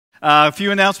A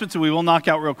few announcements and we will knock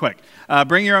out real quick.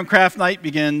 Bring Your Own Craft Night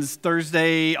begins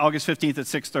Thursday, August 15th at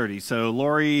 6:30. So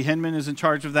Lori Hinman is in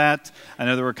charge of that. I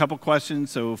know there were a couple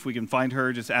questions, so if we can find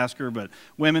her, just ask her. But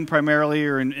women primarily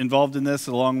are involved in this,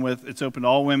 along with it's open to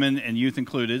all women and youth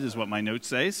included, is what my notes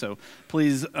say. So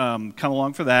please come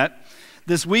along for that.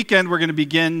 This weekend, we're going to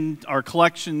begin our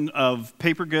collection of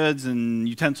paper goods and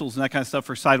utensils and that kind of stuff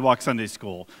for Sidewalk Sunday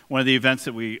School. One of the events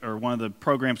that one of the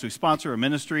programs we sponsor, a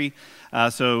ministry.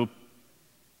 So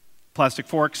plastic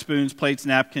forks, spoons, plates,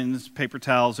 napkins, paper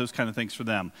towels, those kind of things for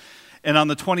them. And on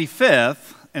the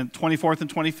 25th, and 24th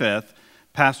and 25th,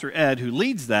 Pastor Ed, who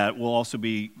leads that, will also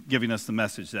be giving us the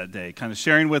message that day, kind of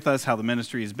sharing with us how the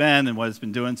ministry has been and what it's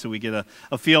been doing so we get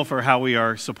a feel for how we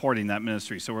are supporting that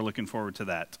ministry. So we're looking forward to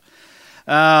that.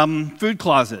 Food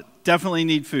closet. Definitely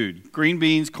need food. Green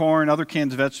beans, corn, other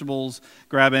cans of vegetables.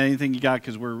 Grab anything you got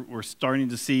because we're starting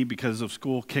to see, because of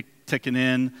school ticking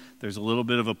in, there's a little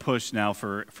bit of a push now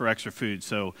for extra food.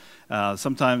 So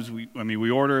sometimes we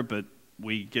order it, but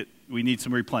we need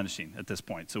some replenishing at this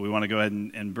point. So we want to go ahead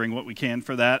and bring what we can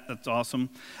for that. That's awesome.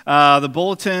 The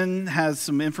bulletin has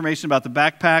some information about the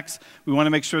backpacks. We want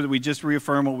to make sure that we just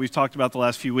reaffirm what we've talked about the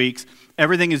last few weeks.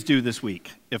 Everything is due this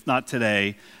week, if not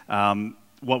today.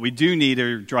 What we do need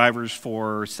are drivers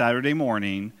for Saturday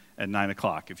morning at 9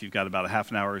 o'clock. If you've got about a half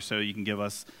an hour or so, you can give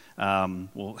us.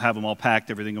 We'll have them all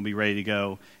packed. Everything will be ready to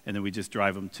go. And then we just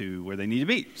drive them to where they need to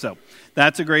be. So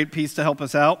that's a great piece to help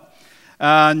us out.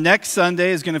 Next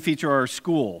Sunday is going to feature our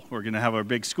school. We're going to have our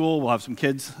big school. We'll have some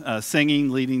kids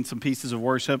singing, leading some pieces of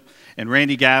worship. And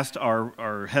Randy Gast,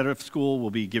 our head of school,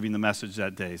 will be giving the message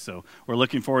that day. So we're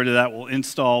looking forward to that. We'll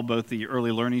install both the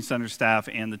Early Learning Center staff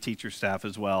and the teacher staff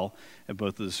as well at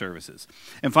both of the services.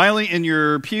 And finally, in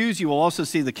your pews, you will also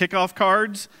see the kickoff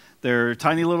cards. They're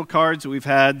tiny little cards that we've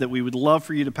had that we would love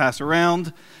for you to pass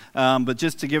around. But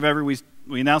just to give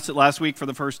we announced it last week for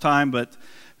the first time, but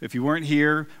if you weren't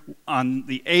here, on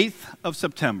the 8th of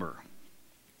September,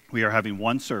 we are having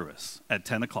one service at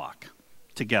 10 o'clock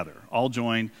together, all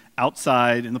joined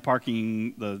outside in the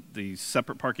parking, the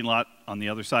separate parking lot on the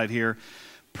other side here.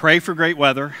 Pray for great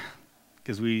weather,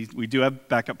 because we do have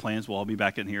backup plans. We'll all be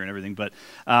back in here and everything, but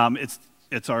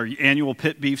it's our annual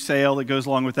pit beef sale that goes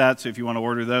along with that, so if you want to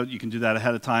order those, you can do that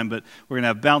ahead of time. But we're going to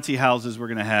have bouncy houses. We're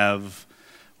going to have,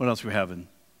 what else are we having?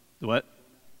 The what?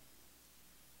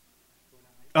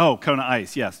 Oh, Kona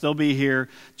Ice, yes, they'll be here.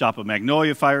 Joppa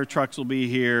Magnolia fire trucks will be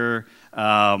here.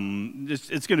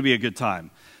 It's going to be a good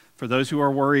time. For those who are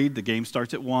worried, the game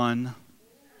starts at 1.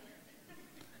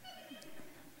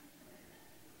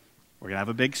 We're going to have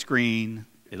a big screen.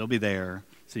 It'll be there,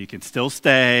 so you can still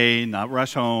stay, not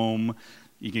rush home.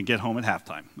 You can get home at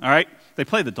halftime, all right? They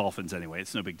play the Dolphins anyway.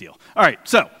 It's no big deal. All right,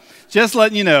 so just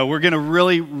letting you know, we're going to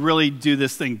really, really do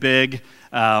this thing big.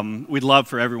 We'd love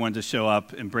for everyone to show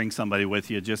up and bring somebody with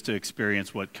you just to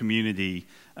experience what community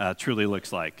truly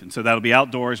looks like. And so that'll be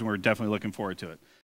outdoors, and we're definitely looking forward to it.